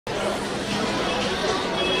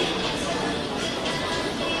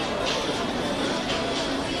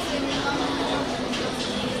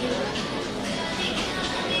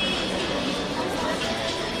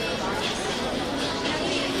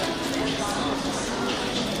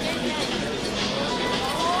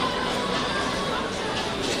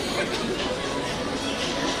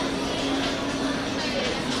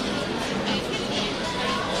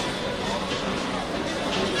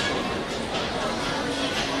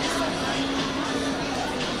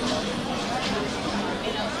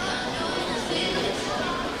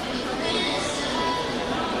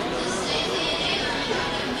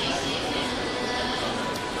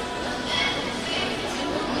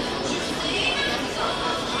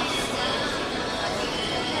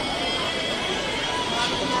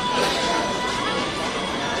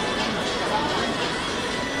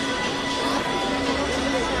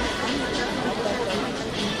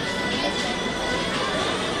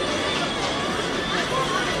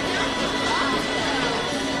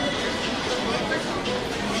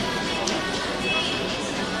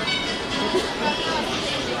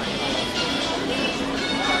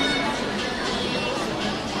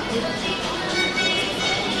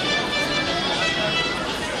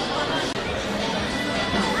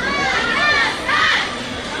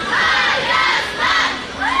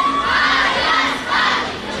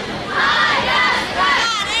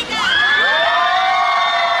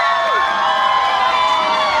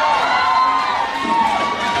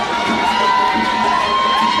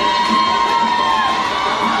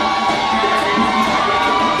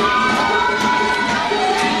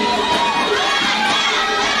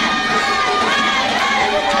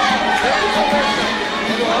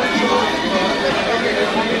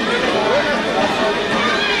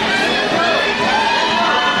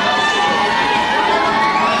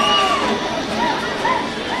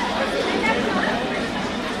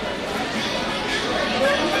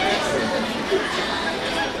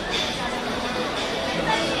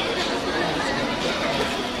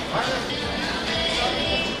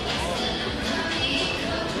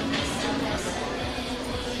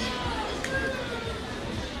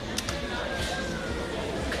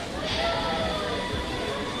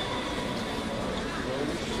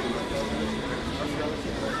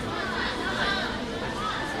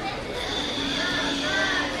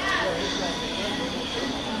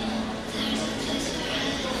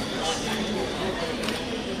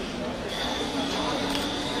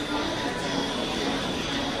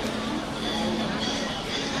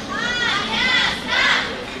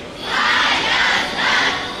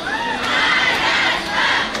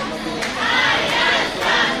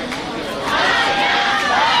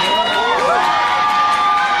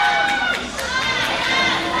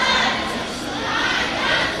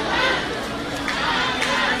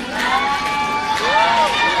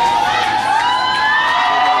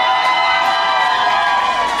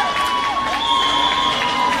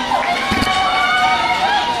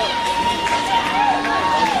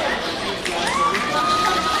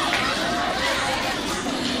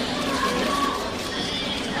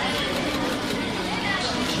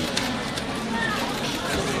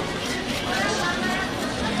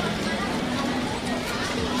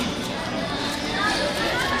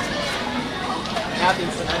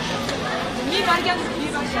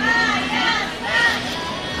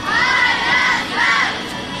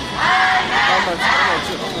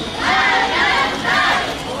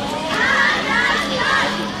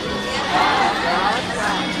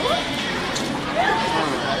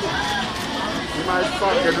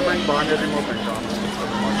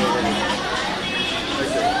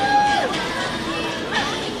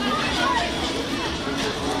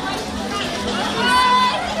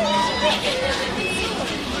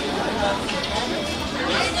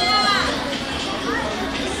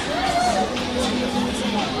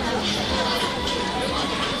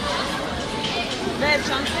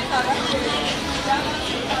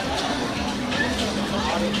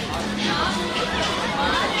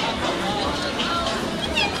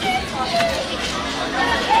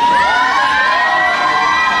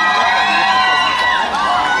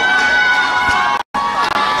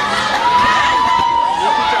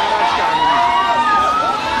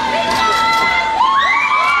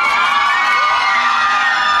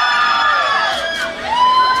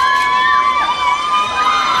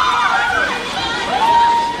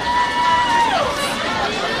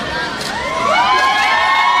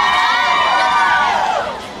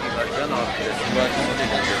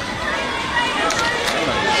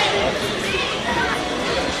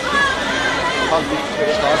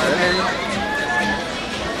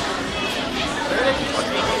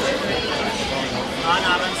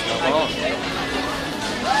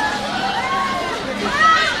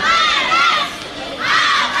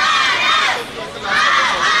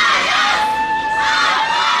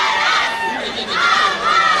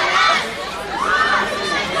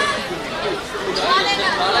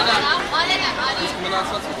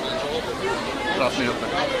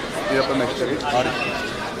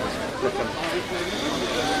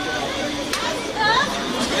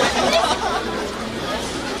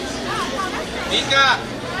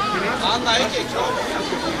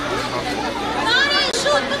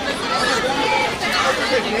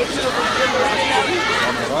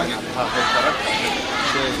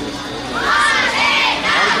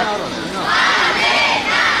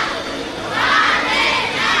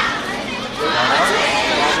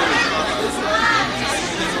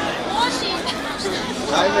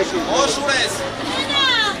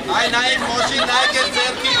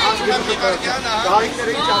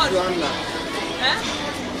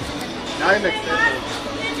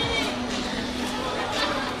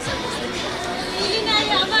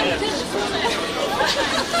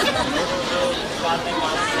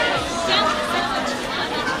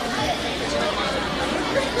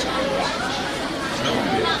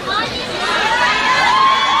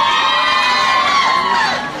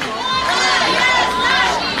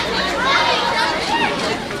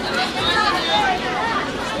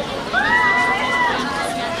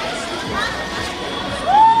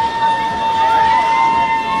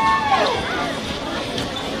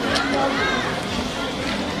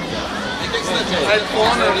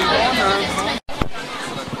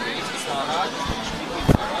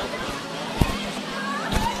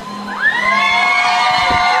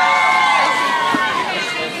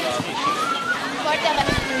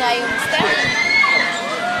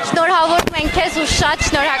Շնորհավորում ենք քեզ ու շատ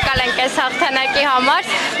շնորհակալ ենք այս հաղթանակի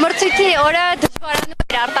համար։ Մրցույթի օրը դժվարանում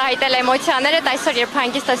էր արտահայտել էմոցիաներդ, այսօր երբ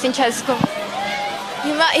հանգիստ ես ինչ ես զգում։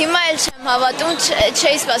 Հիմա էլ չեմ հավատում,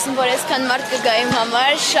 չէի սպասում, որ այսքան մարդ կգա իմ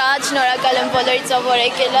համար, շատ շնորհակալ եմ բոլորից, ով որ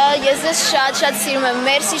եկել է, ես ձեզ շատ սիրում եմ,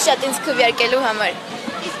 մերսի շատ ինձ քվեարկելու համար։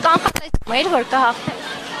 Իսկ կանխատեսում էիր, որ կհաղթես։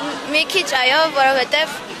 Մի քիչ այո, որովհետև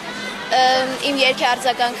իմ երգի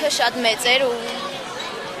արձագանքը շատ մեծ էր ու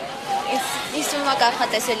ինձ թվում է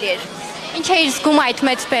կանխատեսելի էր։ Ինչ էիր զգում այդ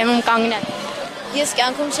մեծ բեմում կանգնել։ Ես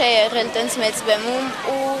կյանքում չէի եղել տենց մեծ բեմում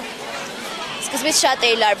ու սկզբից շատ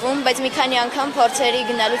էի լարվում, բայց մի քանի անգամ փորձերի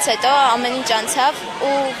գնալուց հետո ամեն ինչ անցավ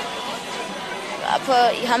ու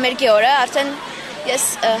համերգի օրը արդեն ես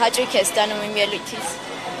հաճույք եմ ստանում իմ ելույթից։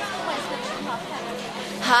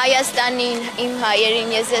 Հայաստանին, իմ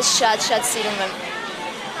հայերին ես շատ սիրում եմ։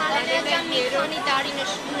 Մալենան մի քանի տարի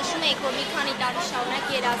նշում եք, որ մի քանի տարի շարունակ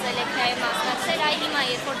երազել եք նաև մասնակցել, այ հիմա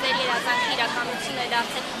երբ որ ձեր երազանքը իրականություն է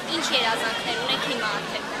դարձել, ինչ երազանքներ ունեք հիմա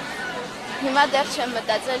արդեն։ Հիմա դեռ չեմ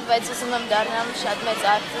մտածել, բայց ուզում եմ դառնամ շատ մեծ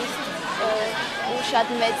արտիստ ու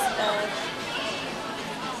շատ մեծ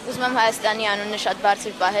ուզում եմ Հայաստանի անունը շատ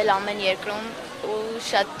բարձր պահել ամեն երկրում ու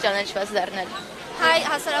շատ ճանաչված դառնել։ Հայ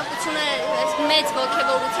հասարակությունը մեծ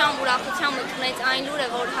ոգևորությամբ, ուրախությամբ ընդունեց այն լուրը,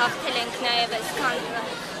 որ հաղթել ենք նաև այսքան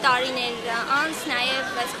տարիներ անց,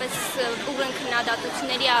 նաև այսպես ուղղեն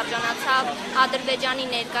քննադատությունների արժանացավ Ադրբեջանի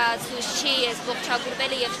ներկայացուցիչի ես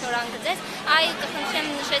ողջագուրվելը եւ շնորհանգծես, այ կխնդրեմ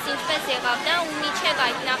նշեց ինչպես եղավ դա ու միջև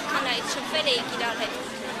այդ նախքան այդ շփվել էիք իրար հետ։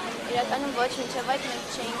 Իրականում ոչ մինչև այդ մենք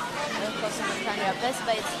չէինք խոսում ընդհանրապես,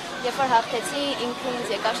 բայց երբ որ հաղթեցի, ինքը ինձ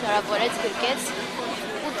եկավ շնորհավորեց, գրկեց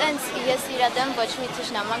ու տենց ես իր դեմ ոչ մի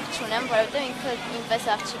թշնամանք չունեմ, որովհետև ինքը ինպես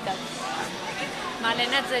աղջիկ է։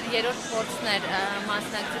 Մալենա, ձեր երրորդ փորձն էր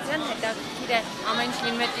մասնակցության, հետաքրքիր է ամեն ինչ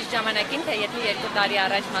լինում է ճիշտ ժամանակին, թե եթե 2 տարի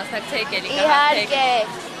առաջ մասնակցեիք էլի կհաղթեիք։ Իհարկե։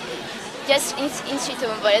 Ես ինձ չի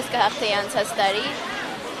թվում, որ ես կհաղթեի անցած տարի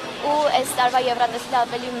ու այս տարվա Եվրատեսիլը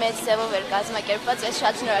ավելի մեծ ձևով էր կազմակերպված, ես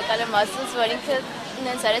շատ շնորհակալ եմ Աստծուց, որ ինքը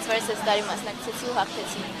նենց արեց, որ ես այս տարի մասնակցեցի ու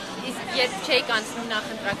հաղթեցի։ Իսկ երբ չէիք անցնում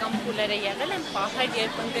նախընտրական փուլերը եղել են պահեր,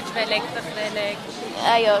 երբ ընկճվել եք, տխրել եք։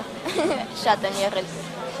 Այո, շատ են եղել։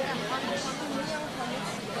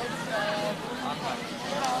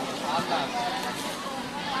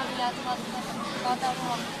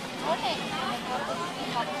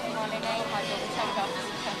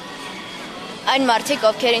 Այն մարդիկ,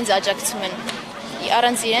 ովքեր ինձ աջակցում են,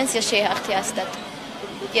 առանց իրենց ես չէի հաղթի հաստատ։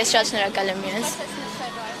 Ես շատ շնորհակալ եմ իրենց։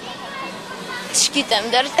 Չգիտեմ,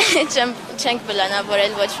 դեռ չենք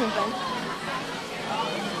պլանավորել ոչ մի բան։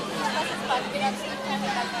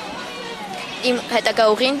 Իմ հետագա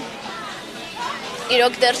ուղին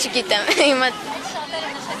իրոք դեռ չգիտեմ։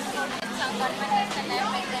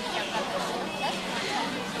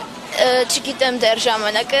 Չգիտեմ դեռ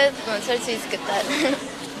ժամանակը ոնց որ ցույց կտալ։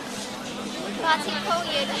 Բացի քո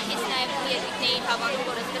երեքից նաև երեքներին հավանում,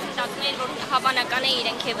 որ այսպես մտածում էին, որ հավանական է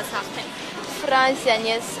իրենք եւս հաղթեն։ Ֆրանսիան,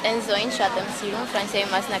 ես Էնզոին շատ եմ սիրում, Ֆրանսիայի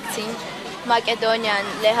մասնակցին, Մակեդոնիան,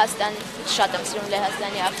 Լեհաստան, շատ եմ սիրում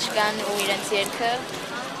Լեհաստանի աղջկան ու իրենց երգը։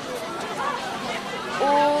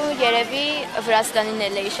 Ու երևի Վրաստանին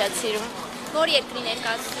էլ էի շատ սիրում։ Որ երկրի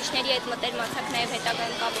ներկայացուցիչների հետ մտերմացաք նաև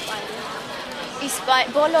հետագայում կապը պահելու։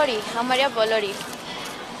 Բոլորի, համարյա բոլորի։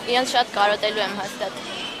 Իրենց շատ կարոտելու եմ հաստատ։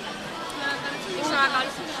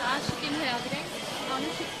 Շնորհակալություն, շուտին հրավիրենք։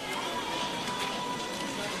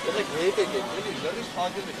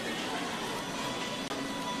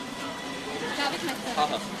 Դավիթ մեստեր։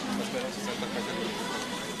 Ահա։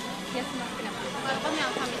 Ես մտքնեմ։ Կարող եմ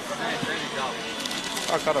անգամից։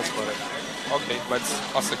 Ակարած բարը։ Okay, բայց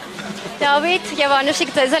ասեք։ Դավիթ եւ Անուշիկ,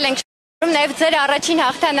 ձեզ էլ ենք շնորհում, նաեւ ձեր առաջին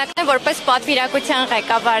հաղթանակն է որպես պատվիրակության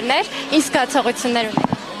ղեկավարներ, ինչ զգացողություններ ունեք։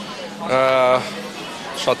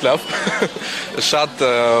 Շատ լավ։ Շատ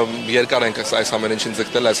երկար ենք այս ամեն ինչին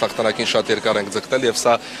ձգտել, այս հաղթանակին շատ երկար ենք ձգտել եւ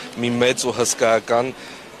սա մի մեծ ու հսկայական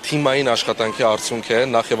թիմային աշխատանքի արդյունք է։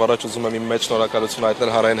 Նախ եւ առաջ ուզում եմ իմ մեջ շնորհակալություն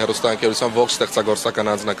հայտնել Հանրային հեռուստաընկերության ողջ ստեղծագործական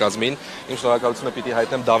անձնակազմին։ Իմ շնորհակալությունը պիտի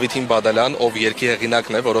հայտնեմ Դավիթին Բադալյան, ով երգի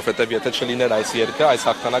հեղինակն է, որովհետեւ եթե չլիներ այս երգը, այս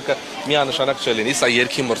հաղթանակը միանշանակ չլինի։ Սա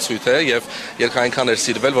երգի մրցույթ է եւ երգը այնքան էր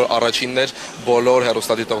սիրվել, որ առաջինն էր բոլոր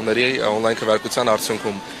հեռուստադիտողների on-line քվեարկության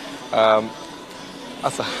արդյունքում։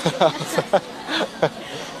 Ասա։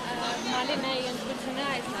 Մալենայի ընտրությունը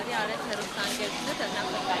այս տարի արեց հեռուստաընկերությունը,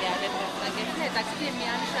 նախընտրի արեց հեռուստաընկերությունը, հետաքրքիր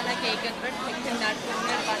միանշանակ եք ընտրել, թե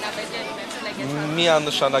քննարկումներ բանավեճեր ունեցել եք այս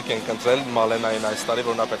Միանշանակ ենք ընտրել Մալենային այս տարի,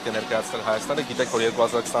 որ նա պետք է ներկայացնել Հայաստանը։ Գիտեք, որ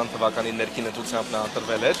 2020 թվականի ներքին ընտրությամբ նա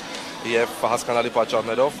ընտրվել էր եւ հասկանալի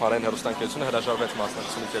պատճառներով Հանրային հեռուստաընկերությունը հրաժարվեց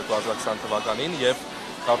մասնակցությունից 2020 թվականին եւ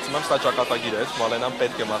կարծում եմ սա ճակատագիր էր, Մալենան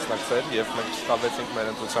պետք է մասնակցեր եւ մենք չստացվեցինք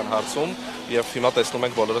մեր ընտրության հարցում եւ հիմա տեսնում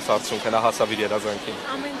ենք բոլորս արդյունքը, նա հասավ իր երազանքին։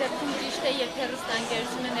 Ամեն դեպքում ճիշտ է, երբ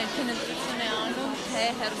հեռուստաընկերությունը ներքին ընտրություն է անում, թե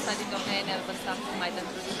հեռուստադիտողներին է վստահում այդ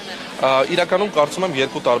ընտրությունը։ Իրականում կարծում եմ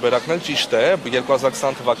երկու տարբերակն էլ ճիշտ է։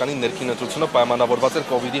 2020 թվականի ներքին ընտրությունը պայմանավորված էր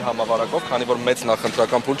COVID-ի համավարակով, քանի որ մեծ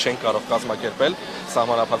նախընտրական փուլ չենք կարող կազմակերպել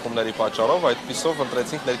սահմանափակումների պատճառով, այդպիսով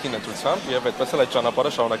ընտրեցինք ներքին ընտրությամբ եւ այդպես էլ այդ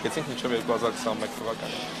ճանապարհը շարունակեցինք մինչեւ 2021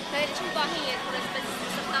 թվականը։ Վերջին պահին, երբ որ այսպես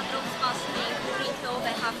սխտադրող սպասում էին, որ ինքը ով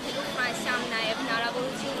է հաղթելու, Ֆրանսիան նաև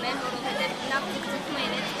հնարավորություն ուներ, որովհետև նա ձգձգում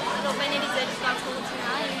էին այդ րոպեների ձեր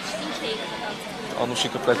զգացողությունը, ինչ էի մտածում։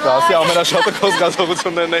 Անուշիկը պետք է ասի ամենաշատը քո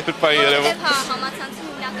զգացողություններն են բան երևում։ Հա, համացանցում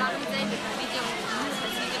հիմնականում ձեր վիդեոներն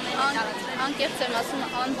տարածվել։ Անկեղծ եմ ասում,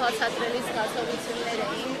 անբացատրելի զգացողություններ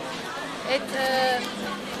էին։ Այդ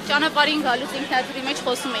ճանապարհին գալուց ինքնաթիռի մեջ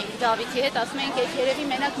խոսում էինք Դավիթի հետ, ասում էինք, այդ երևի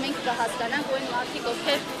մենակ մենք կհասկանանք, ու այն մարդիկ,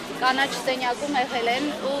 ովքեր կանաչ սենյակում եղել են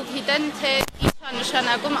ու գիտեն, թե ինչ է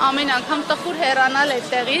նշանակում ամեն անգամ տխուր հեռանալ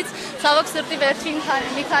այդտեղից։ Ցավոք սրտի վերջին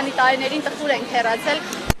մի քանի տարիներին տխուր ենք հեռացել։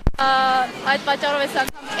 Այդ պատճառով այս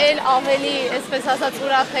անգամ էլ ավելի, այսպես ասած,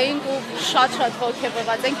 ուրախ էինք ու շատ-շատ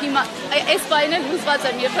ոգևորված ենք։ Հիմա այս պահին էլ հուզված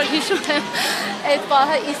եմ, երբ որ հիշում եմ այդ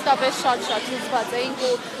պահը, իսկապես շատ-շատ հուզված էինք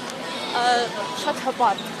ու շատ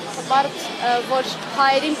հպարտ, որ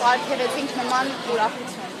հայերին պարգևեցինք նման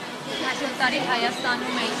ուրախություն։ տարի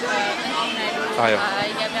Հայաստանում էինք ընդունելու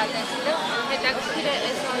Եվրատեսիլը, հետաքրքիր է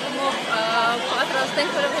այս առումով պատրաստ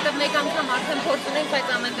ենք, որովհետև մեկ անգամ արդեն փորձ ունենք,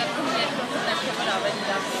 բայց ամեն դեպքում երկրորդ դեպքում ավելի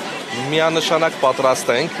լավ։ Միանշանակ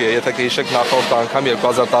պատրաստ ենք, եթե կհիշեք նախորդ անգամ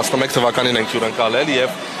 2011 թվականին ենք հյուրընկալել եւ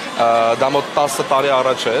դա մոտ 10 տարի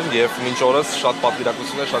առաջ էր եւ մինչ օրս շատ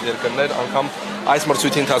պատվիրակություններ, շատ երկրներ անգամ այս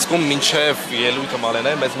մրցույթի ընթացքում մինչեւ ելույթը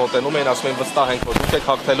Մալենայի մեզ մոտենում էին, ասում էին վստահ ենք, որ դուք եք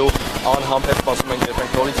հաղթելու, անհամբեր սպասում ենք, եթե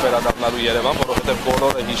նորից վերադառնալու Երևան, որովհետեւ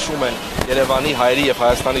բոլորը հիշում են Երևանի, հայերի եւ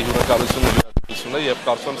Հայաստանի հյուրընկալությունը եւ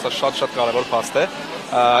կարծում եմ սա շատ կարեւոր փաստ է։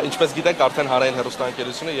 Ինչպես գիտեք, արդեն Հանրային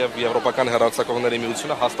հեռուստաընկերությունը եւ Եվրոպական հեռարձակողների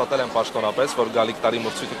միությունը հաստատել են պաշտոնապես, որ գալիք տարի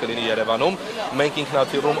մրցույթը կլինի Երևանում։ Մենք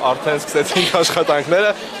ինքնաթիռում արդեն սկսեցինք աշխատանքները,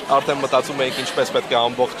 արդեն մտածում էինք ինչպես պետք է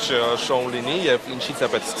ամբողջ շոուն լինի եւ ինչից է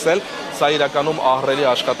պետք սկսել։ Սա իրականում ահռելի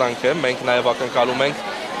աշխատանք է։ Մենք նաեւ ակնկալում ենք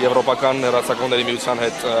Եվրոպական հեռարձակողների միության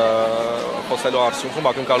հետ խոսելու արդյունքում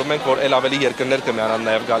ակնկալում ենք, որ ել ավելի երկրներ կմիանան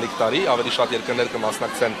նաեւ գալիք տարի, ավելի շատ երկրներ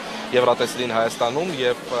կմասնակցեն Եվրատեսիլին Հայաստանում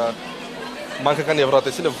եւ Մանկական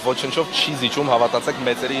Եվրատեսիլը ոչնչով չի զիջում, հավատացեք,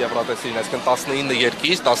 մեծերի Եվրատեսիլին, այսինքն 19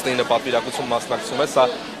 երկիր, 19 պատվիրակություն մասնակցում է, սա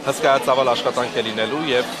հսկայածավալ աշխատանք է լինելու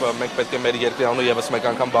եւ մենք պետք է մեր երկրի անունը եւս մեկ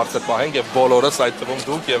անգամ բարձր պահենք եւ բոլորս, այդ թվում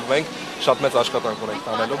դուք եւ մենք շատ մեծ աշխատանք ունենք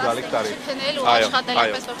անելու գալիք տարի։ Աշխատել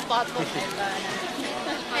այնպես որ պատվով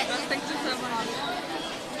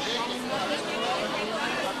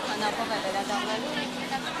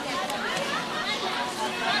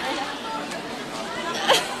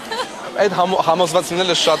Այդ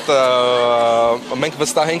համոզվածությունները շատ մենք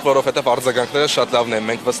վստահ ենք, որովհետև արձագանքները շատ լավն են։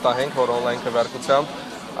 Մենք վստահ ենք, որ on-line քվեարկությամբ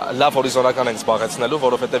լավ հորիզոնական ենք զբաղեցնելու,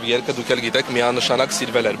 որովհետև երգը դուք էլ գիտեք միանշանակ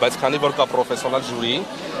սիրվել էր, բայց քանի որ կա պրոֆեսիոնալ ժյուրի,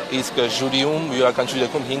 իսկ ժյուրիում յուրաքանչյուր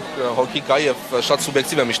երգում 5 հոգի կա եւ շատ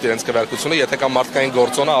սուբյեկտիվ է միշտ իրենց քվեարկությունը, եթե կա մարդկային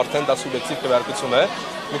գործոնը, արդեն դա սուբյեկտիվ քվեարկություն է։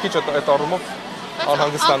 Մի քիչ այդ առումով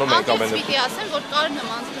անհանգստանում ենք ամեն դեպքում։ Պիտի ասեմ, որ կար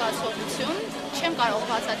նման զգացողություն, չեմ կարող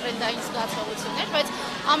բացատրել դա ինչ զգացողություններ, բայց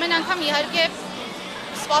ամեն անգամ իհարկե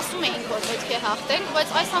սպասում էինք, որ պետք է հաղթենք, բայց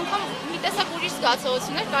այս անգամ մի տեսակ ուրիշ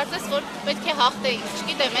զգացողություններ, կարծես որ պետք է հաղթեինք,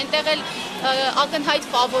 չգիտեմ, այնտեղ էլ ակնհայտ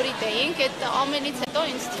ֆավորիտ էինք, այդ ամենից հետո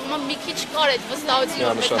ինձ թվում է մի քիչ կար այդ վստահությունը,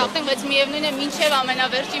 որ պետք է հաղթենք, բայց միևնույն է մինչև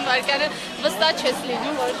ամենավերջին վայրկյանը վստահ չես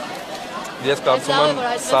լինում, որ ես կարծում եմ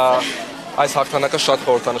սա այս հաղթանակը շատ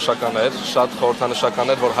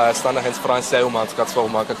խորհրդանշական էր, որ Հայաստանը հենց Ֆրանսիայում անցկացվող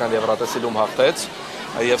Մանկական Եվրատեսիլում հաղթեց,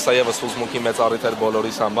 եւ սա եւս հուզմունքի մեծ առիթ էր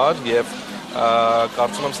բոլորիս համար եւ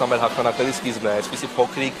կարծում եմ սա մեր հաղթանակների սկիզբն է, այսպիսի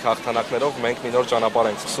փոքրիկ հաղթանակներով մենք մի նոր ճանապարհ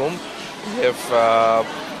ենք սկսում եւ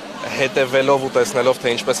հետեւելով ու տեսնելով թե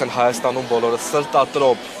ինչպես են Հայաստանում բոլորը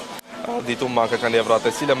սրտատրոփ դիտում Մանկական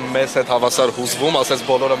Եվրատեսիլը, մեզ հետ հավասար հուզվում, ասես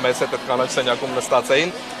բոլորը մեզ հետ այդ կանաչ սենյակում նստած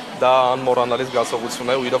էին, դա անմոռանալի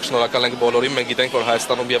զգացողություն է ու իրոք շնորհակալ ենք բոլորին, մենք գիտենք որ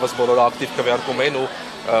Հայաստանում եւս բոլորը ակտիվ քվեարկում էին ու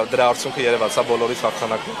դրա արդյունքը երևաց, սա բոլորիս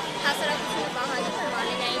հաղթանակն է։ Հասարակությունը պահանջում է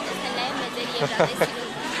Մալենային տեսնել նաև մեծերի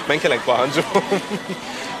Եվրատեսիլը։ Մենք էլ ենք պահանջում։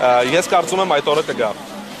 Ես կարծում եմ այդ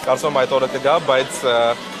օրը կգա, բայց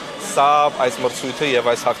սա այս մրցույթը եւ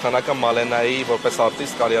այս հաղթանակը Մալենայի որպես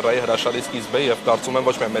արտիստ կարիերայի հրաշալի սկիզբ է եւ կարծում եմ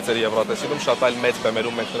ոչ միայն մեծերի Եվրատեսիլում, շատ այլ մեծ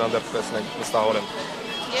բեմերում մենք նրան դեռ կտեսնենք վստահորեն։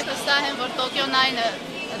 Ես վստահ եմ, որ Տոկիոն այն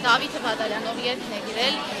Դավիթը Բադալյանով երգն է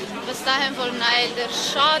գրել, վստահ եմ, որ նա էլ դեռ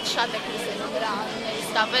շատ է քրիսելու նրա անունը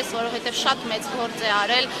իսկապես, որովհետև շատ մեծ գործ է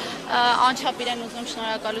արել, անչափ իրեն ուզում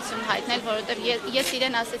շնորհակալություն հայտնել, որովհետև ես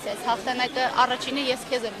իրեն ասեցի, այս հաղթանակը առաջինը ես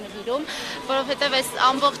քեզ եմ նվիրում, որովհետև այս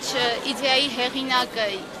ամբողջ իդեայի հեղինակը,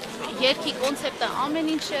 երգի կոնցեպտը, ամեն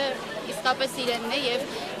ինչը իսկապես իրենն է եւ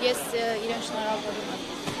ես իրեն շնորհավորում եմ։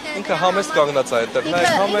 Ինքը համեստ կանգնած է այդտեղ, նա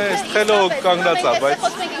համեստ խելոք կանգնած է, բայց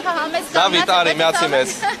Դավիթ, արի, միացի մեզ,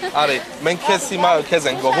 արի, մենք քեզ հիմա քեզ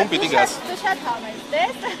ենք գովում, պիտի գաս։ Դու շատ համեստ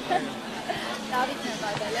ես։ Դավիթն է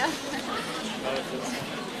Բադալյան։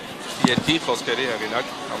 Երկի խոսքերի հեղինակ,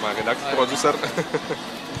 համահեղինակ, պրոդյուսեր։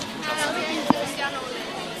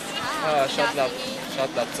 Շատ լավ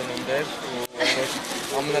ծնունդ էր ու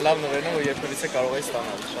ամենալավ նվերն է, որ երբևիցե կարող էի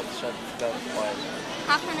ստանալ, շատ լավ բայ։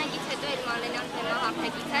 Հաղթանակից հետո էլ Մալենան թեմա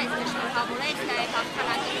հաղթակից է, այսպես շնորհավորեց նաև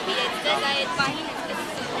հաղթանակը նվիրեց ձեզ այդ պահին,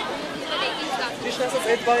 Ճիշտ ասած,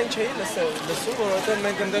 այդ բանին չէի լսում, որովհետև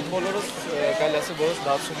մենք ընդեղ բոլորս կարելի ասել բոլորս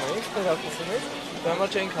դասում էինք, տեղակցությունից, դրա համար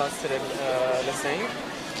չէինք հասցրել լսեինք։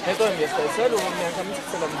 Հետո եմ ես տեսել ու միանգամից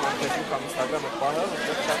սկսել եմ Facebook կամ Instagram այդ պահը,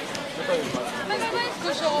 որտեղ շատ հետո եմ իմացել։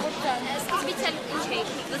 Սկզբից էլ ինչ էիք,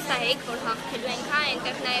 վստահ եք, որ հաղթելու ենք, հա,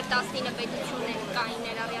 այնտեղ նաև 19 պետություններ կային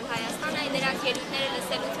ներառյալ Հայաստանը, նրանց ելույթները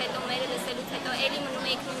լսելուց հետո, մերը լսելուց հետո էլի մնում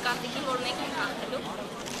էիք նույն կարծիքին, որ մենք ենք հաղթելու։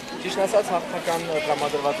 Ճիշտ ասած, հաղթական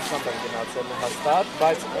տրամադրվածությամբ եմ գնացել հաստատ,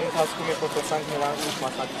 բայց ընթացքում երբ որ տեսանք նրանց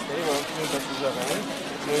մասնակիցների, որոնք նույնպես ուժեղ էին,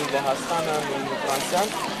 նույն Լեհաստանը, նույն Ֆրանսիան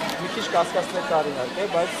մի քիչ կասկածներ կար իհարկե,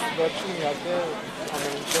 բայց վերջում իհարկե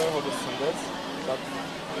ամեն ինչը հոգուց ցնդեց,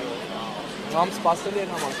 համ սպասելի էր,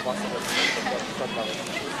 համ անսպասելի էր, շատ լավ էր։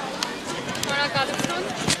 Շնորհակալություն։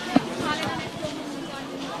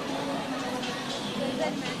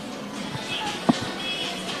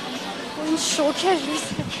 Ինչ շոկ էր լույս։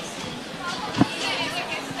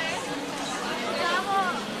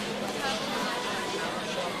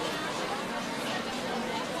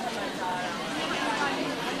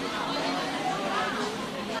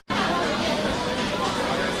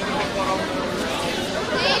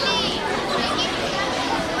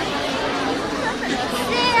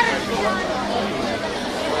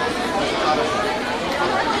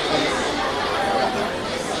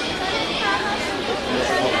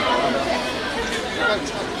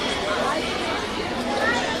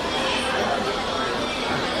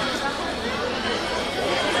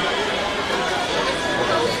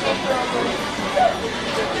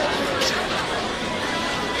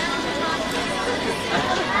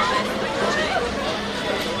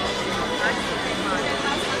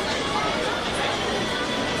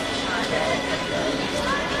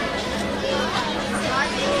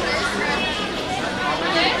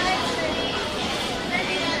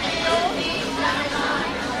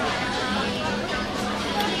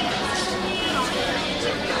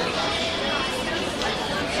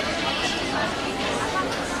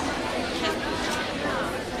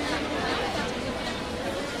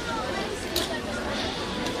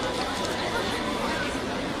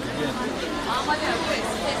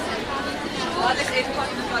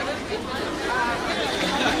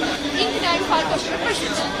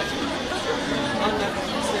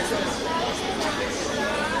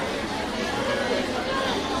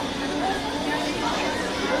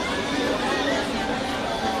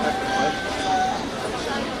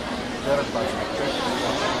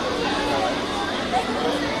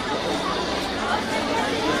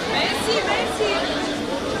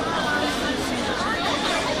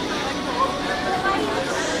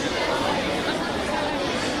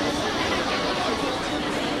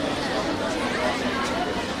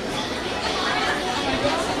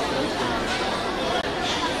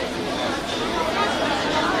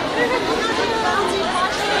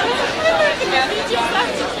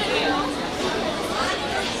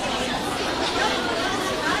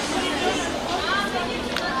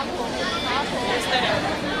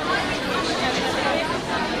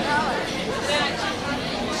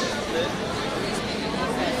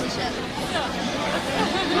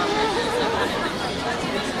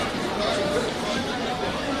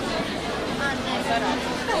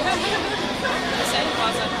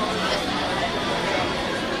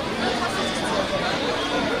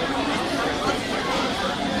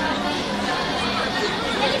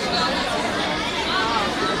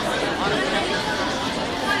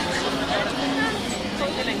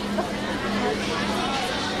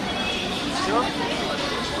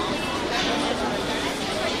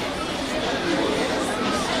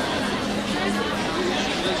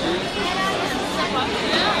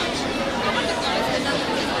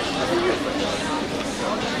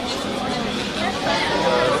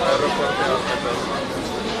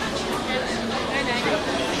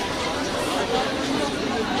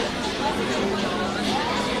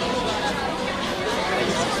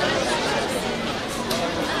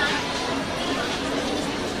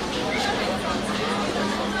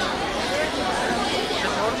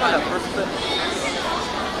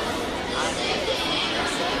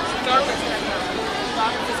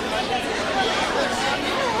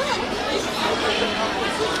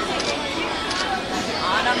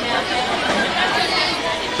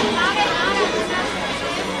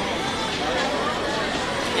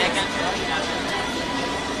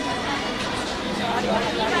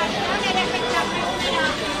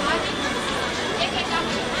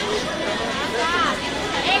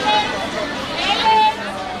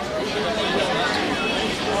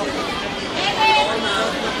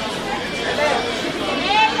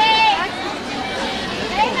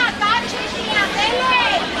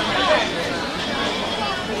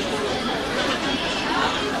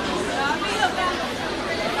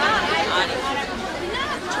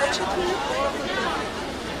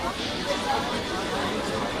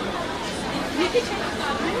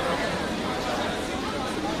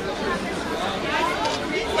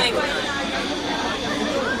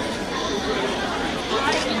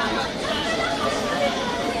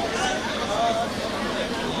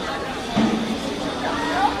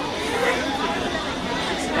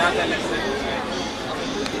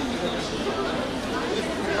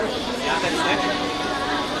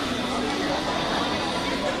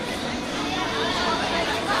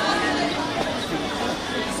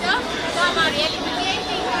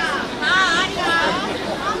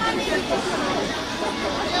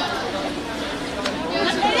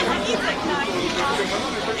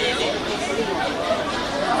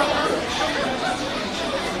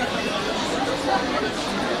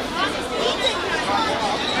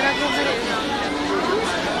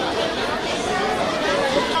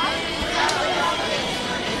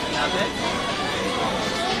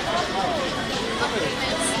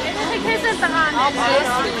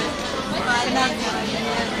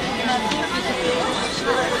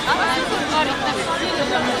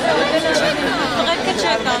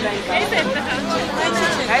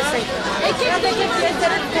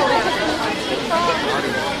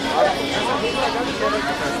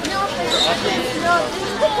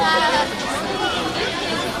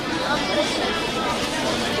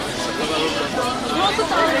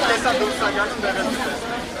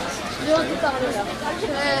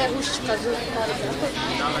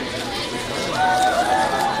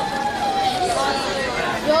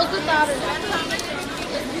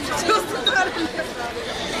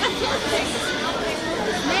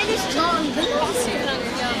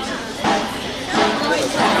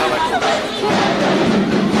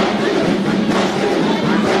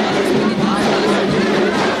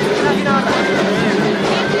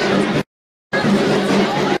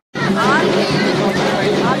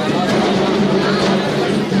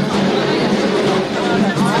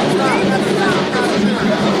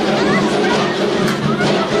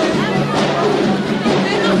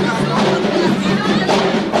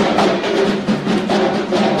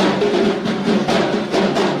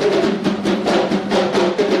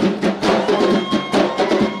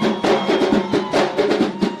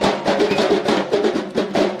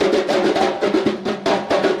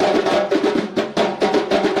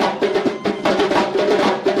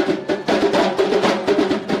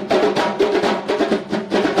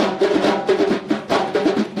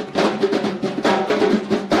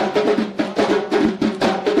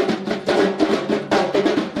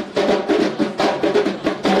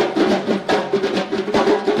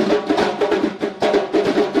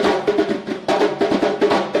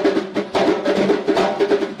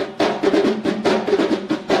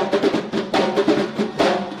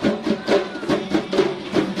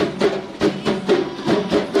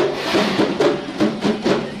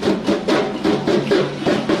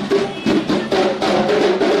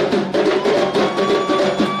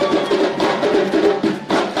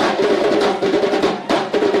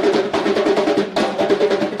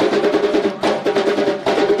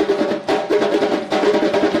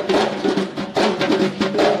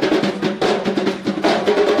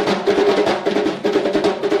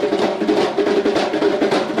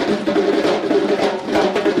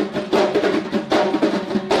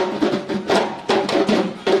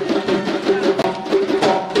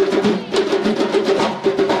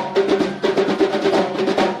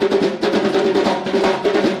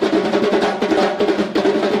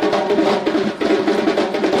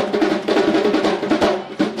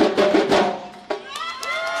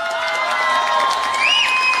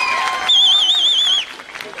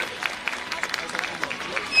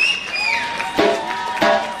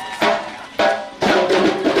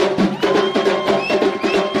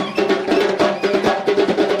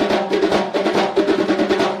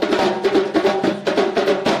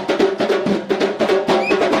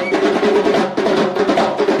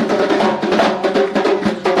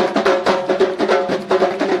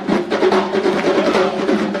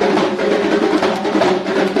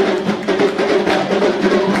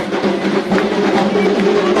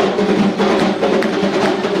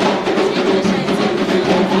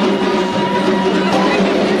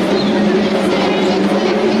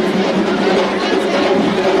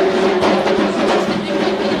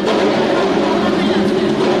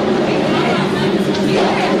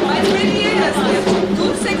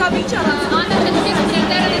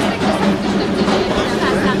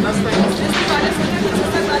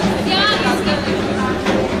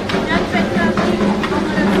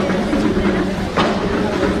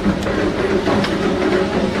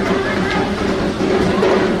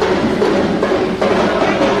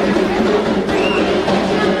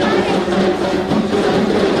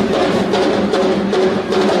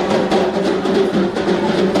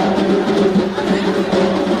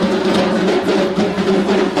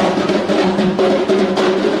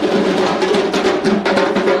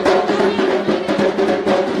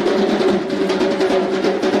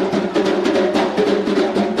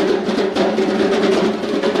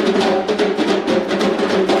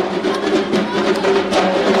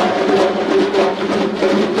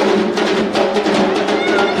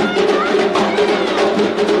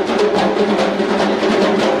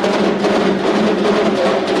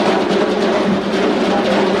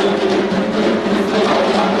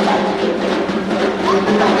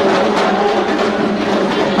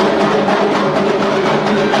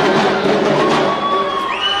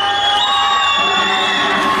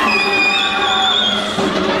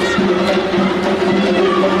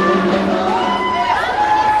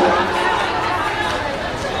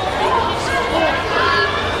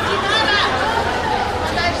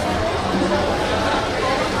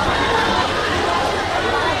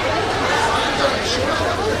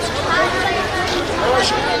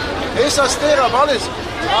 Esa stera, vales.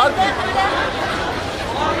 Arbi.